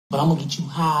But I'm gonna get you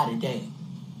high today.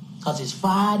 Cause it's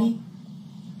Friday,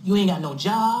 you ain't got no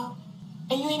job,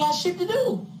 and you ain't got shit to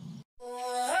do.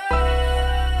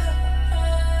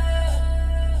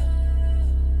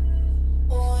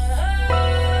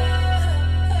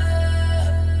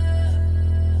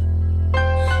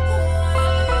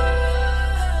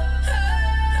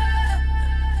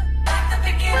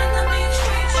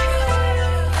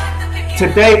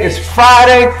 Today is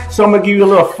Friday, so I'm going to give you a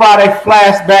little Friday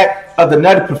flashback of the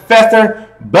Nutty Professor,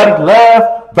 Buddy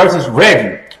Love versus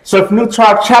Reggie. So if you're new to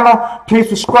our channel, please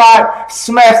subscribe,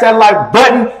 smash that like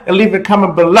button, and leave a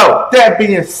comment below. That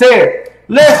being said,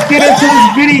 let's get into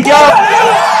this video.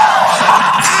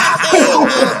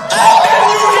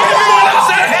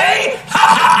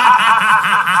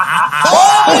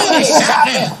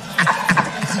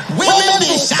 Women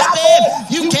be shopping.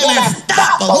 You cannot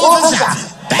stop a woman shopping.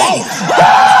 Damn! Look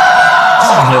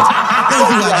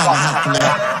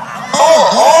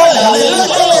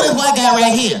at this white guy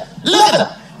right here. Look at him.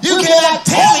 You cannot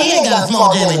tell me he ain't got a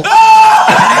small jelly. They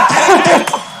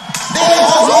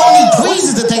all need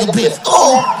tweezers to take a piss.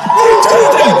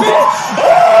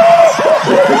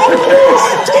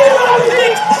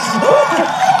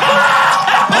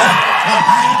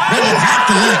 Really hot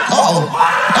to live. Oh,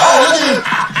 look at it.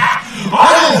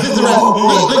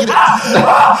 Look at it.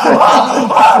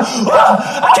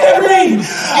 I can't breathe.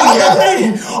 I can't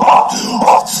breathe.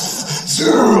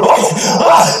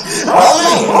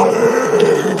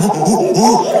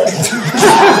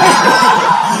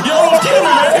 You almost killed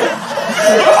me, man.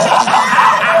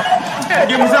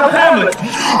 Give myself a Hamlet.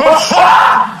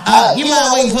 You mind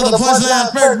waiting for the punchline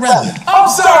first, brother? I'm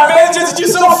sorry, man. Just you're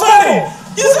so funny.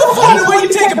 You're so funny when you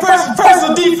take a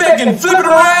personal defect and flip it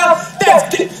around.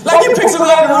 That's like you pick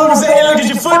somebody in the room and say, hey, look at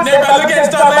your foot, and everybody look at it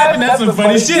and start laughing. That's some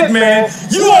funny shit, man.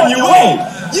 You on your way.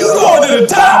 You going to the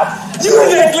top. You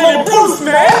next Lily Bruce,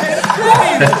 man.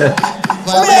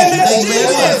 Well, thank you,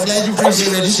 man. I'm glad you appreciate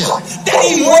Reggie's show. That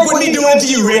even work with me doing it to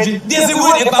you, Reggie. Yes, it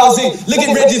would if I was in. Look at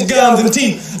Reggie's gums and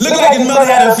teeth. Look like his mother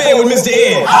had an affair with Mr.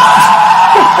 Ed.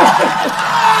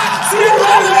 See,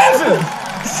 everybody's laughing.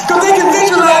 Because they can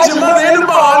visualize your mother in the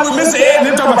barn with Mr. Ed and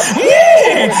they're talking about, look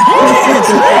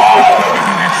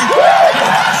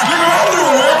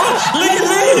at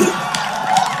me.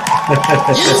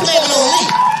 You snapping on me.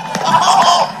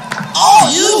 Oh,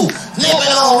 you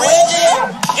snapping on Reggie.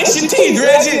 It's your teeth,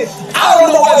 Reggie. I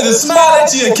don't know whether to smile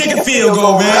at you or kick a field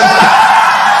goal, man.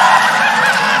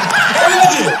 Hey,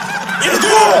 Reggie, it's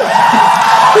good.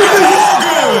 It's real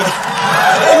good.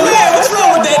 Hey, man, what's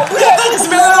wrong with that? I can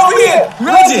smell it over here.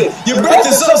 Reggie, your breath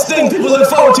is so sting, people look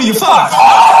forward to your fart.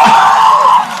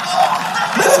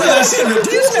 Let's smell that shit, Reggie. Do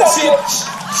you smell shit?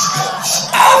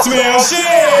 I smell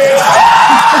shit.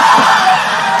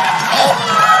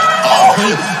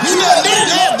 You done did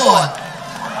that, boy.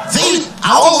 See,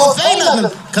 I won't gonna say nothing,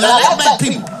 because I like black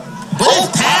people. But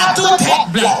it's time to attack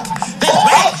black. That's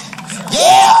right.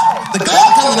 Yeah, the gun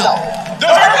coming up.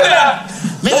 Don't hurt me now.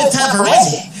 Maybe it's time for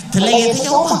Reggie to lay into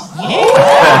your mouth. Maybe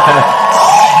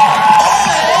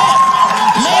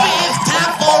it's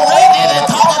time for Reggie to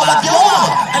talk about your mama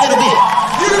a little bit.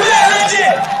 You there,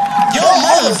 Reggie? Your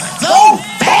mother's so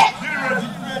fat.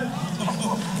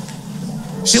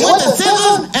 She went to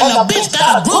Scissors and the bitch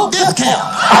got a group discount.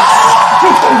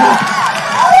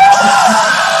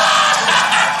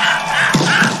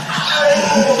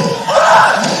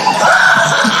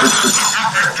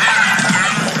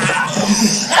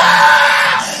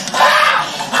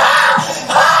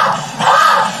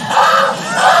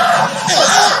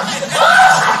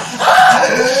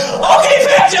 Okay,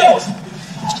 fat jokes.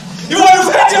 You want to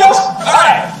fat jokes? All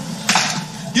right.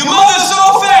 Your mother's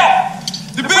so fat.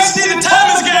 The bitch need a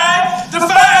Thomas guy to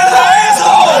find her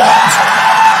asshole.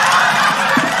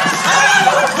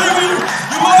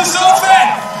 Your mother's so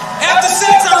fat. After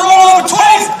sex, I roll over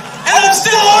twice, and I'm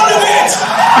still on the bitch.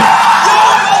 Your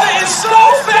mother is so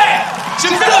fat. She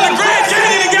fell in the Grand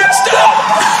Canyon and got stuck.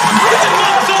 Your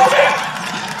mother's so fat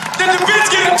that the bitch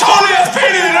get a totally as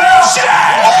painted in her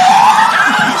shine.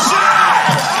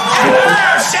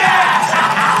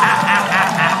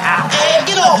 Hey,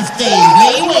 get off the stage, man.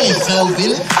 You ain't so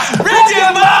Billy. Reggie's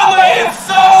mama is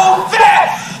so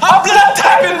fat. Her blood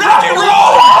type is rock and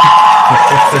roll.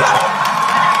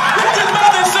 Reggie's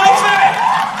mother is so fat.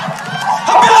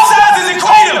 Her blood size is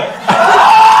equator.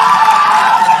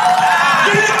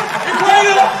 Get it?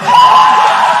 Equator.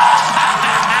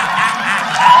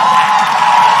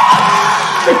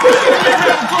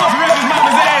 Reggie's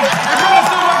mama's ass. It brought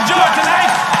so much joy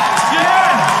tonight. You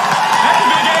heard? That's a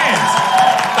big ass.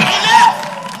 Enough!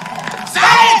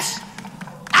 Silence!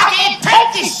 I can't take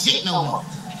this shit no more.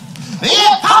 They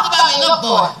ain't talk about me enough,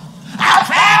 boy. I'm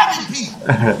proud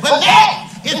But now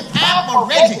it's time for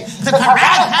Reggie to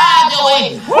karate your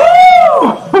ass. Woo!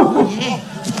 Yeah.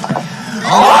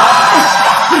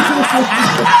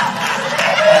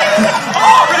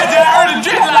 Oh, Reggie, I heard of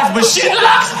dreadlocks, but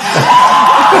shitlocks?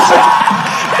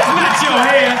 That's not your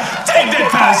hair. Take that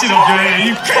pile of shit off your head.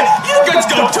 You just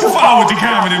go too far with the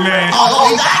comedy, man. Come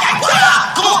on.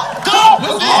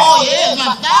 Oh, yeah, it's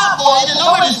my style, boy. You didn't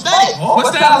know where to study. What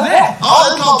style is that? Oh,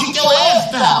 it's called kick your ass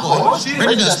style, boy. Oh, shit.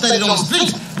 Ready to study it on the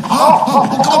street. Come on.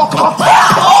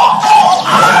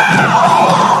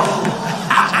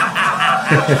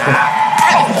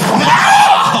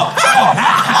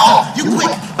 Oh, you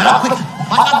quick, but I'm quick.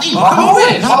 Watch out, these. Come on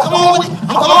with it. Come on with it.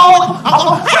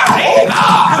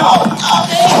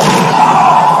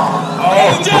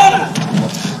 Ladies and gentlemen,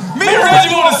 me and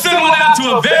Reggie want to send one out to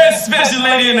a very special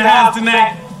lady in the house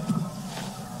tonight.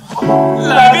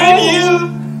 Loving you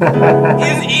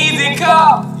is easy,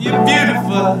 cause you're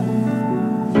beautiful.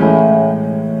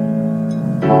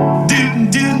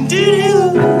 Do.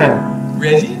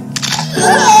 Reggie?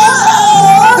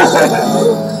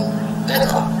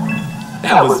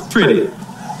 That was pretty.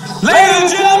 Ladies and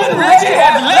gentlemen, Reggie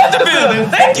has left the building.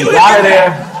 Thank you. He's out of there.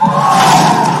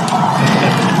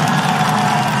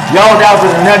 Yo, that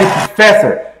was the Nutty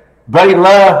Professor. Buddy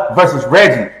Love versus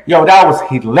Reggie. Yo, that was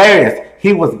hilarious.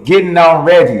 He was getting on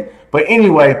Reggie. But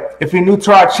anyway, if you're new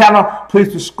to our channel,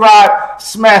 please subscribe,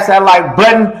 smash that like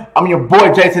button. I'm your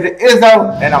boy Jay to the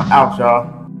Izzo, and I'm out,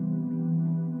 y'all.